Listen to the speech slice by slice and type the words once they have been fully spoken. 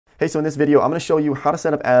Hey, so in this video, I'm going to show you how to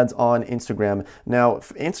set up ads on Instagram. Now,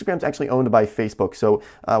 Instagram's actually owned by Facebook, so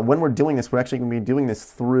when we're doing this, we're actually going to be doing this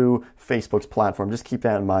through Facebook's platform. Just keep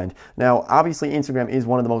that in mind. Now, obviously, Instagram is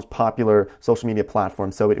one of the most popular social media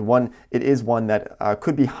platforms, so it is one that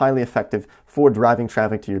could be highly effective for driving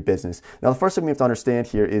traffic to your business. Now, the first thing we have to understand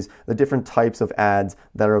here is the different types of ads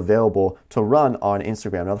that are available to run on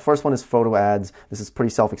Instagram. Now, the first one is photo ads. This is pretty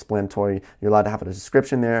self-explanatory. You're allowed to have a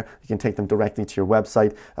description there. You can take them directly to your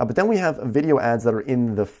website. But then we have video ads that are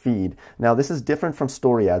in the feed. Now, this is different from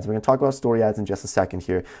story ads. We're going to talk about story ads in just a second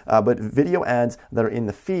here. But video ads that are in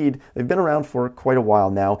the feed, they've been around for quite a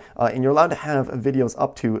while now, and you're allowed to have videos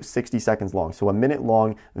up to 60 seconds long. So a minute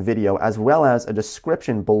long video, as well as a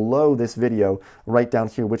description below this video right down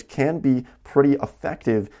here, which can be pretty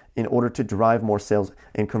effective in order to drive more sales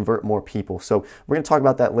and convert more people. So we're going to talk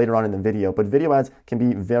about that later on in the video, but video ads can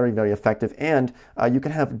be very, very effective, and you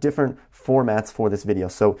can have different formats for this video.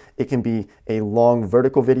 So it can be a long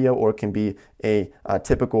vertical video, or it can be a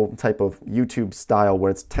typical type of YouTube style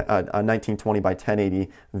where it's a 1920 by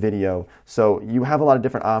 1080 video. So you have a lot of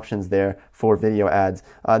different options there for video ads.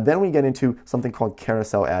 Then we get into something called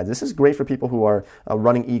carousel ads. This is great for people who are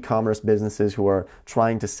running e-commerce businesses, who are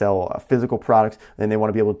trying to sell physical products, and they want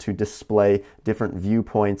to be able to display different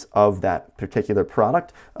viewpoints of that particular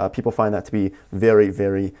product. People find that to be very,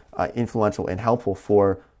 very influential and helpful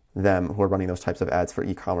for them who are running those types of ads for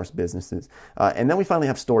e-commerce businesses. And then we finally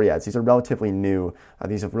have story ads. These are relatively new.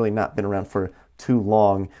 These have really not been around for too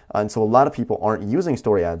long, and so a lot of people aren't using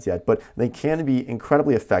story ads yet, but they can be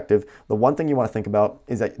incredibly effective. The one thing you want to think about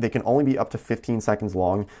is that they can only be up to 15 seconds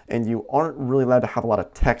long, and you aren't really allowed to have a lot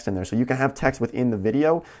of text in there. So you can have text within the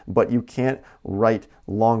video, but you can't write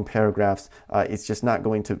long paragraphs. It's just not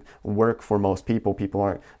going to work for most people. People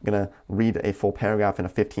aren't going to read a full paragraph in a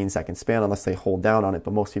 15-second span unless they hold down on it,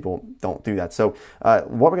 but most people don't do that. So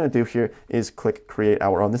what we're going to do here is click Create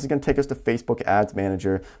Our Own. This is going to take us to Facebook Ads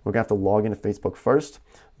Manager. We're going to have to log into Facebook first,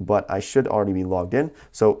 but I should already be logged in.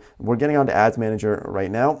 So we're getting onto Ads Manager right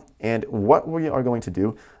now, and what we are going to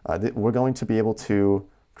do, we're going to be able to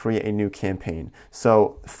create a new campaign.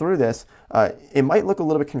 So through this, it might look a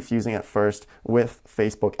little bit confusing at first with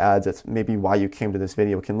Facebook ads. That's maybe why you came to this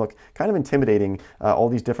video. It can look kind of intimidating, all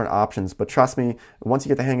these different options, but trust me, once you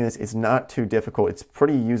get the hang of this, it's not too difficult. It's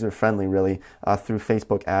pretty user-friendly, really, through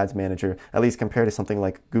Facebook Ads Manager, at least compared to something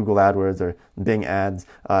like Google AdWords or Bing Ads,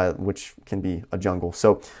 which can be a jungle.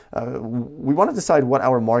 So we want to decide what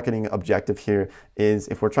our marketing objective here is.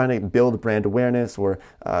 If we're trying to build brand awareness or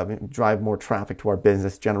drive more traffic to our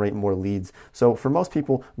business, generate more leads. So for most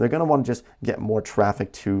people, they're going to want to just get more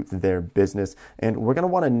traffic to their business, and we're going to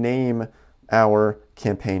want to name our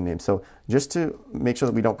campaign name. So just to make sure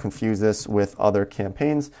that we don't confuse this with other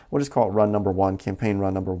campaigns, we'll just call it run number one, campaign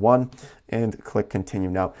run number one, and click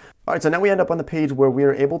continue. Now, all right, so now we end up on the page where we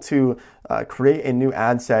are able to create a new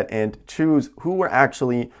ad set and choose who we're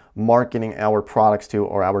actually marketing our products to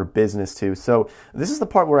or our business to. So this is the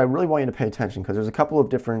part where I really want you to pay attention, because there's a couple of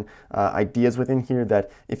different ideas within here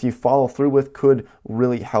that if you follow through with could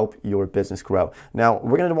really help your business grow. Now,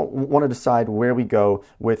 we're going to want to decide where we go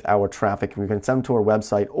with our traffic. We can send them to our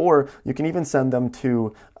website, or you can even send them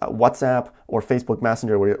to WhatsApp or Facebook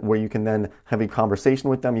Messenger, where you can then have a conversation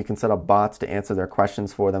with them. You can set up bots to answer their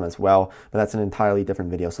questions for them as well, but that's an entirely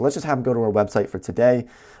different video. So let's just have them go to our website for today,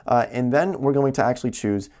 and then we're going to actually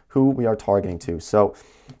choose who we are targeting to. So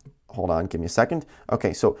hold on, give me a second.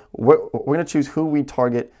 Okay, so we're going to choose who we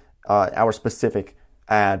target our specific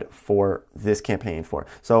ad for this campaign for.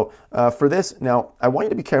 So for this, now I want you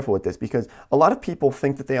to be careful with this, because a lot of people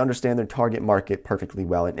think that they understand their target market perfectly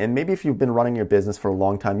well. And maybe if you've been running your business for a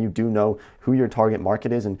long time, you do know who your target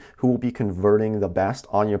market is and who will be converting the best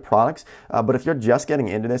on your products. But if you're just getting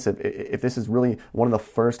into this, if this is really one of the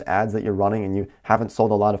first ads that you're running and you haven't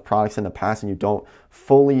sold a lot of products in the past and you don't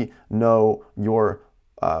fully know your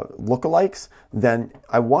lookalikes, then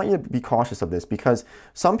I want you to be cautious of this, because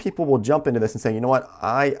some people will jump into this and say, you know what,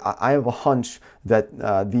 I have a hunch that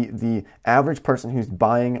the average person who's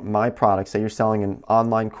buying my product, say you're selling an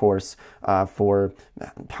online course for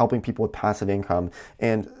helping people with passive income,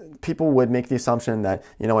 and people would make the assumption that,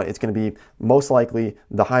 you know what, it's going to be most likely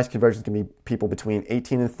the highest conversions can be people between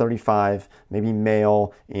 18 and 35, maybe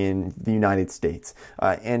male in the United States.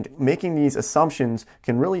 And making these assumptions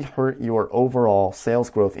can really hurt your overall sales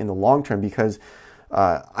growth in the long term, because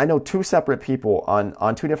I know two separate people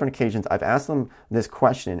on two different occasions. I've asked them this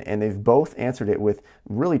question, and they've both answered it with,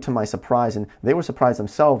 really to my surprise, and they were surprised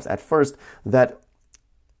themselves at first, that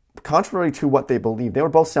contrary to what they believed, they were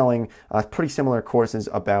both selling pretty similar courses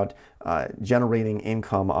about generating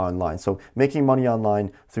income online. So making money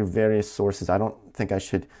online through various sources. I don't think I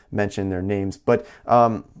should mention their names, but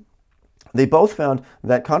they both found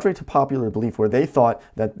that, contrary to popular belief, where they thought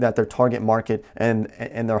that their target market and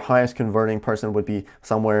their highest converting person would be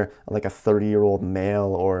somewhere like a 30-year-old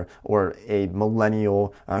male or a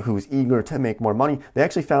millennial who's eager to make more money, they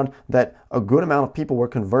actually found that a good amount of people were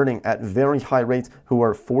converting at very high rates who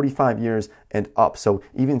are 45 years and up. So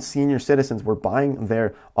even senior citizens were buying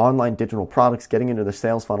their online digital products, getting into the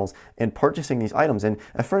sales funnels, and purchasing these items. And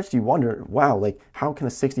at first you wonder, wow, like how can a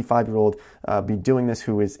 65-year-old be doing this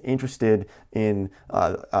who is interested in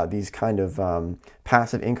these kind of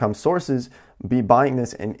passive income sources, be buying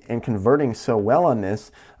this and converting so well on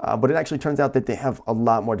this? But it actually turns out that they have a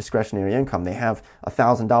lot more discretionary income. They have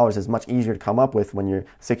 $1,000 is much easier to come up with when you're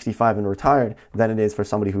 65 and retired than it is for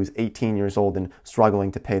somebody who's 18 years old and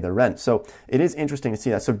struggling to pay their rent. So it is interesting to see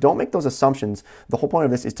that. So don't make those assumptions. The whole point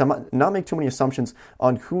of this is to not make too many assumptions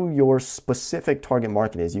on who your specific target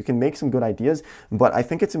market is. You can make some good ideas, but I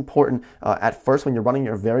think it's important at first, when you're running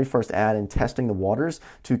your very first ad and testing the waters,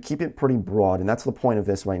 to keep it pretty broad. And that's the point of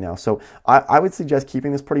this right now. So I would suggest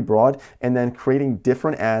keeping this pretty broad and then creating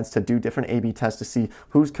different ads to do different A/B tests to see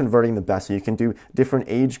who's converting the best. So you can do different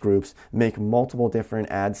age groups, make multiple different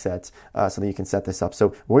ad sets so that you can set this up.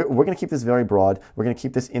 So we're going to keep this very broad. We're going to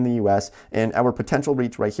keep this in the US, and our potential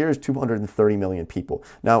reach right here is 230 million people.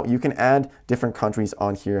 Now you can add different countries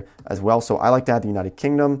on here as well. So I like to add the United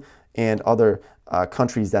Kingdom and other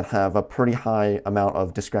countries that have a pretty high amount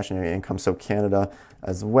of discretionary income. So Canada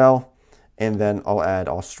as well. And then I'll add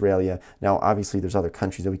Australia. Now, obviously, there's other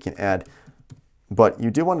countries that we can add, but you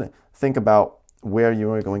do want to think about where you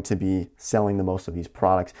are going to be selling the most of these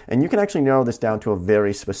products. And you can actually narrow this down to a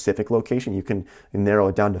very specific location. You can narrow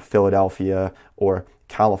it down to Philadelphia or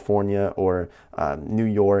California or New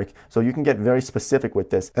York. So you can get very specific with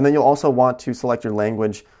this. And then you'll also want to select your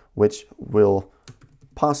language, which will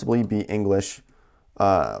possibly be English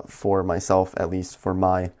for myself, at least for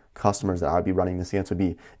my customers that I'd be running this against would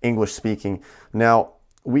be English speaking. Now,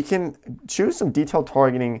 we can choose some detailed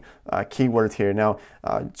targeting keywords here. Now,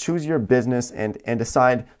 choose your business and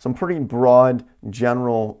decide some pretty broad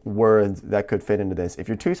general words that could fit into this. If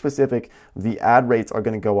you're too specific, the ad rates are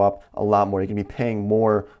going to go up a lot more. You're going to be paying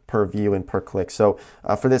more per view and per click. So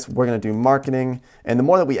for this, we're going to do marketing. And the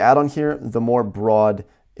more that we add on here, the more broad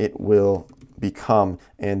it will become.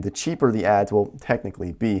 And the cheaper the ads will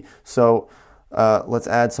technically be. So let's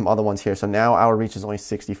add some other ones here. So now our reach is only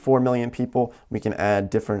 64 million people. We can add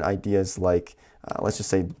different ideas like, let's just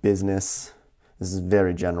say business. This is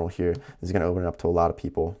very general here. This is going to open it up to a lot of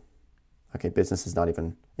people. Okay, business is not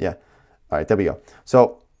even, yeah. All right, there we go.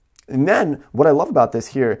 So, and then what I love about this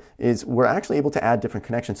here is we're actually able to add different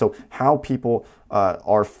connections. So how people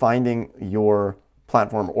are finding your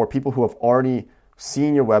platform, or people who have already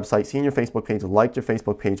seen your website, seen your Facebook page, liked your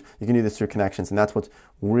Facebook page, you can do this through connections, and that's what's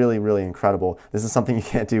really, really incredible. This is something you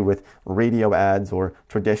can't do with radio ads or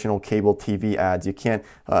traditional cable TV ads. You can't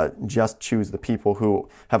just choose the people who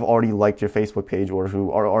have already liked your Facebook page or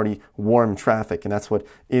who are already warm traffic, and that's what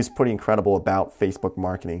is pretty incredible about Facebook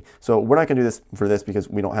marketing. So we're not going to do this for this because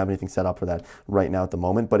we don't have anything set up for that right now at the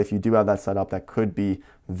moment, but if you do have that set up, that could be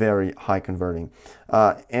very high converting.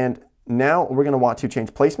 And now we're going to want to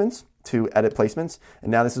change placements to edit placements. And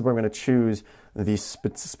now this is where we're going to choose the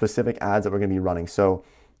specific ads that we're going to be running. So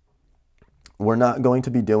we're not going to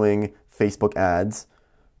be doing Facebook ads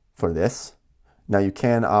for this. Now you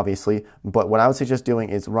can obviously, but what I would suggest doing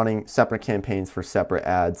is running separate campaigns for separate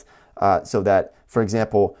ads so that, for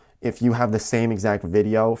example, if you have the same exact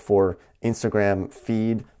video for Instagram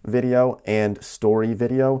feed video and story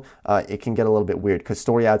video, it can get a little bit weird because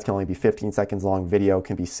story ads can only be 15 seconds long, video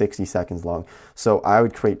can be 60 seconds long. So I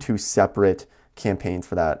would create two separate campaigns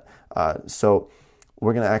for that. So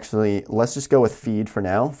we're going to actually, let's just go with feed for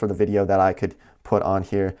now for the video that I could put on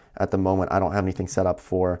here at the moment. I don't have anything set up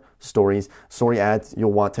for stories. Story ads,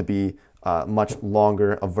 you'll want to be much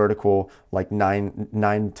longer, a vertical like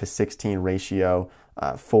 9 to 16 ratio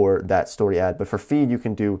for that story ad. But for feed, you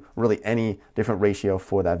can do really any different ratio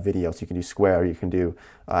for that video. So you can do square, you can do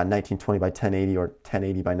 1920 by 1080 or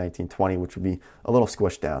 1080 by 1920, which would be a little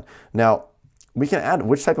squished down. Now, we can add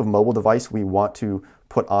which type of mobile device we want to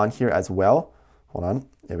put on here as well. Hold on,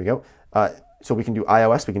 there we go. So we can do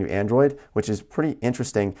iOS, we can do Android, which is pretty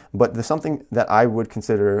interesting, but there's something that I would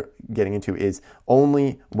consider getting into is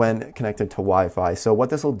only when connected to Wi-Fi. So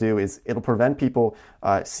what this will do is it'll prevent people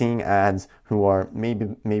seeing ads who are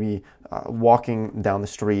maybe walking down the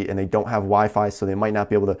street and they don't have Wi-Fi, so they might not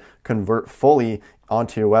be able to convert fully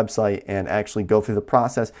onto your website and actually go through the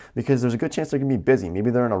process because there's a good chance they're going to be busy.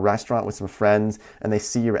 Maybe they're in a restaurant with some friends and they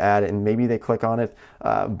see your ad and maybe they click on it,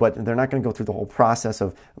 but they're not going to go through the whole process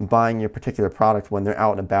of buying your particular product when they're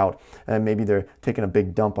out and about, and maybe they're taking a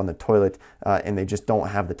big dump on the toilet and they just don't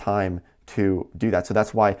have the time to do that. So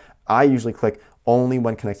that's why I usually click only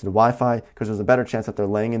when connected to Wi-Fi, because there's a better chance that they're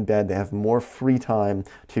laying in bed, they have more free time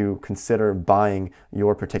to consider buying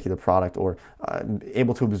your particular product, or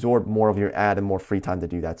able to absorb more of your ad and more free time to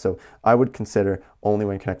do that. So I would consider only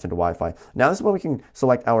when connected to Wi-Fi. Now this is when we can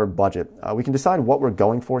select our budget. We can decide what we're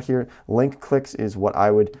going for here. Link clicks is what I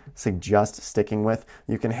would suggest sticking with.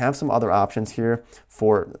 You can have some other options here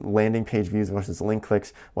for landing page views versus link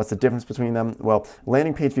clicks. What's the difference between them? Well,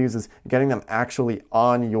 landing page views is getting them actually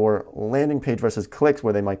on your landing page versus clicks,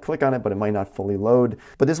 where they might click on it, but it might not fully load.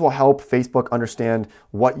 But this will help Facebook understand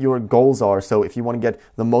what your goals are. So if you want to get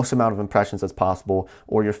the most amount of impressions as possible,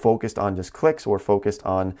 or you're focused on just clicks, or focused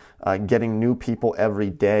on getting new people every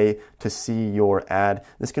day to see your ad,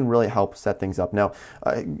 this can really help set things up. Now,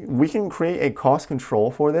 we can create a cost control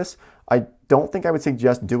for this. I don't think I would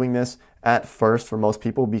suggest doing this at first for most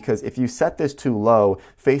people, because if you set this too low,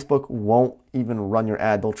 Facebook won't even run your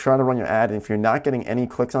ad. They'll try to run your ad, and if you're not getting any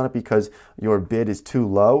clicks on it because your bid is too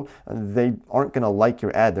low, they aren't going to like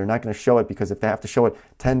your ad. They're not going to show it, because if they have to show it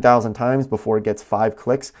 10,000 times before it gets 5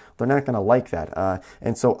 clicks, they're not going to like that.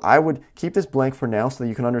 And so I would keep this blank for now so that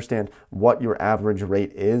you can understand what your average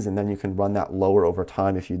rate is, and then you can run that lower over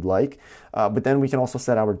time if you'd like. But then we can also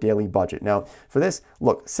set our daily budget. Now for this,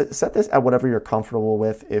 look, set this at whatever you're comfortable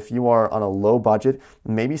with. If you are on a low budget,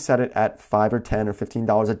 maybe set it at $5 or $10 or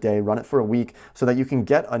 $15 a day, run it for a week so that you can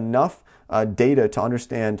get enough data to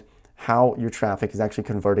understand how your traffic is actually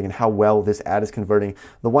converting and how well this ad is converting.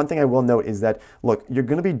 The one thing I will note is that, look, you're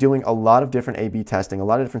going to be doing a lot of different A/B testing, a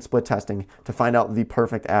lot of different split testing to find out the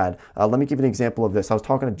perfect ad. Let me give you an example of this. I was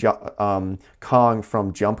talking to Kong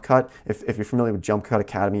from Jump Cut. If you're familiar with Jump Cut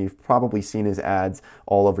Academy, you've probably seen his ads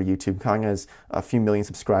all over YouTube. Kong has a few million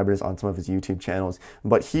subscribers on some of his YouTube channels,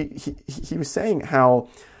 but he was saying how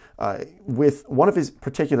with one of his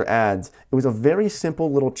particular ads, it was a very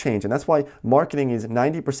simple little change. And that's why marketing is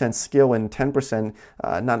 90% skill and 10%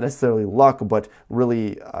 not necessarily luck, but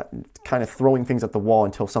really kind of throwing things at the wall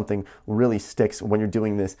until something really sticks when you're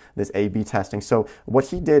doing this A/B testing. So what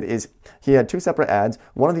he did is he had 2 separate ads.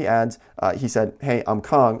 One of the ads, he said, "Hey, I'm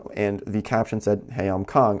Kong," and the caption said, "Hey, I'm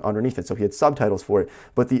Kong," underneath it. So he had subtitles for it.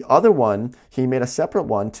 But the other one, he made a separate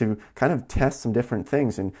one to kind of test some different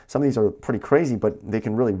things. And some of these are pretty crazy, but they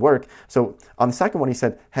can really work. So on the second one, he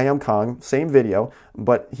said, "Hey, I'm Kong," same video,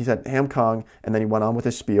 but he said, "Hey, I'm Kong," and then he went on with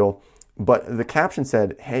his spiel. But the caption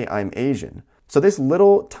said, "Hey, I'm Asian." So this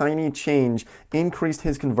little tiny change increased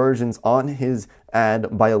his conversions on his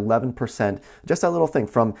ad by 11%. Just that little thing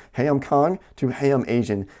from "Hey, I'm Kong" to "Hey, I'm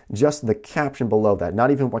Asian," just the caption below that,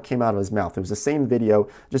 not even what came out of his mouth. It was the same video,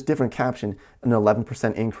 just different caption, an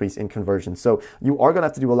 11% increase in conversion. So you are going to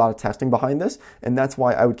have to do a lot of testing behind this, and that's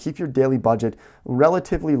why I would keep your daily budget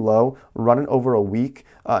relatively low, run it over a week,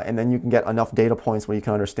 and then you can get enough data points where you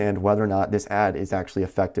can understand whether or not this ad is actually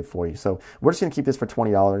effective for you. So we're just going to keep this for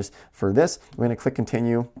 $20 for this. We're going to click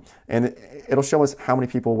continue, and it'll show us how many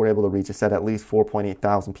people we're able to reach. It said at least 4.8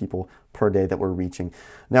 thousand people per day that we're reaching.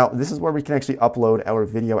 Now, this is where we can actually upload our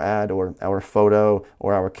video ad or our photo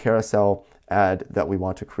or our carousel ad that we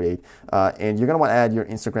want to create. And you're going to want to add your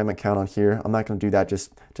Instagram account on here. I'm not going to do that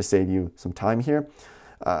just to save you some time here.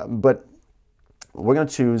 But we're going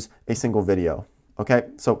to choose a single video. Okay,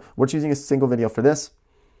 so we're choosing a single video for this.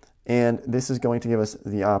 And this is going to give us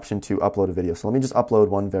the option to upload a video. So let me just upload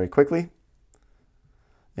one very quickly.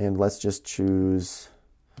 And let's just choose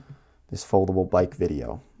this foldable bike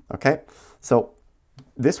video. Okay, so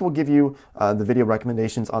this will give you the video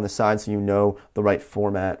recommendations on the side so you know the right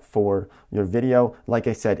format for your video. Like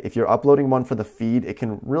I said, if you're uploading one for the feed, it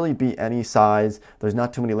can really be any size. There's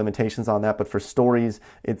not too many limitations on that, but for stories,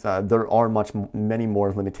 there are many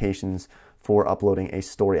more limitations for uploading a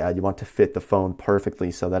story ad. You want to fit the phone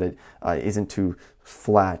perfectly so that it isn't too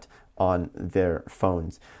flat on their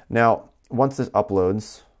phones. Now, once this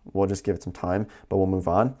uploads, we'll just give it some time, but we'll move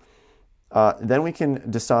on. Then we can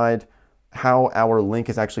decide how our link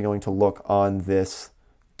is actually going to look on this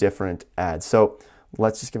different ad. So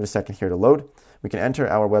let's just give it a second here to load. We can enter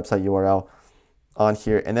our website URL on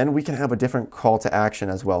here, and then we can have a different call to action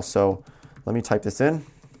as well. So let me type this in.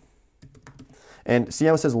 And see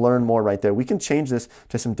how it says learn more right there. We can change this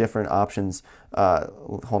to some different options.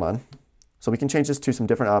 Hold on. So we can change this to some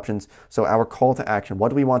different options. So our call to action, what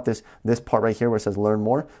do we want this part right here where it says learn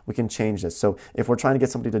more? We can change this. So if we're trying to get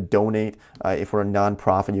somebody to donate, if we're a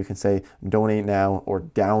nonprofit, you can say donate now or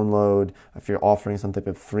download if you're offering some type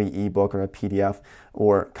of free ebook or a PDF,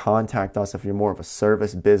 or contact us if you're more of a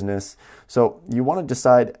service business. So you want to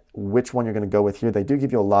decide which one you're going to go with here. They do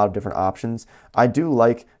give you a lot of different options. I do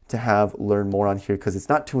like to have learn more on here because it's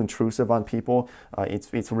not too intrusive on people.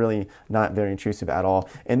 It's really not very intrusive at all.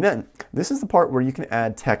 And then this is the part where you can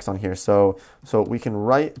add text on here. So we can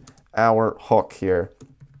write our hook here.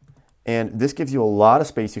 And this gives you a lot of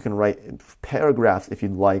space. You can write paragraphs if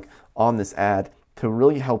you'd like on this ad to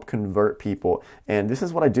really help convert people. And this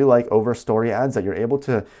is what I do like over story ads, that you're able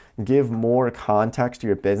to give more context to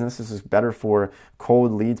your business. This is better for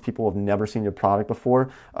cold leads, people who have never seen your product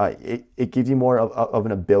before. It gives you more of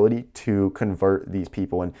an ability to convert these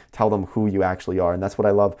people and tell them who you actually are. And that's what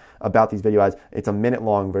I love about these video ads. It's a minute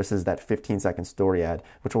long versus that 15-second story ad,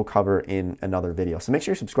 which we'll cover in another video. So make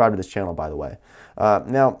sure you subscribe to this channel, by the way.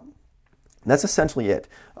 Now, that's essentially it.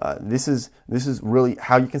 This is really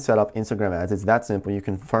how you can set up Instagram ads. It's that simple. You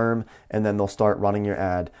confirm, and then they'll start running your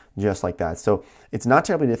ad just like that. So it's not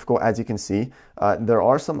terribly difficult, as you can see. There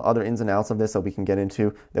are some other ins and outs of this that we can get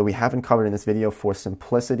into that we haven't covered in this video for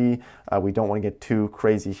simplicity. We don't want to get too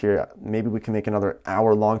crazy here. Maybe we can make another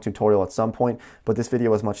hour-long tutorial at some point, but this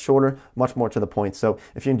video is much shorter, much more to the point. So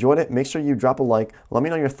if you enjoyed it, make sure you drop a like. Let me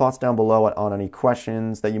know your thoughts down below on any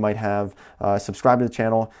questions that you might have. Subscribe to the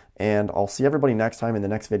channel, and I'll see everybody next time in the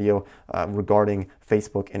next video regarding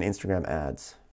Facebook and Instagram ads.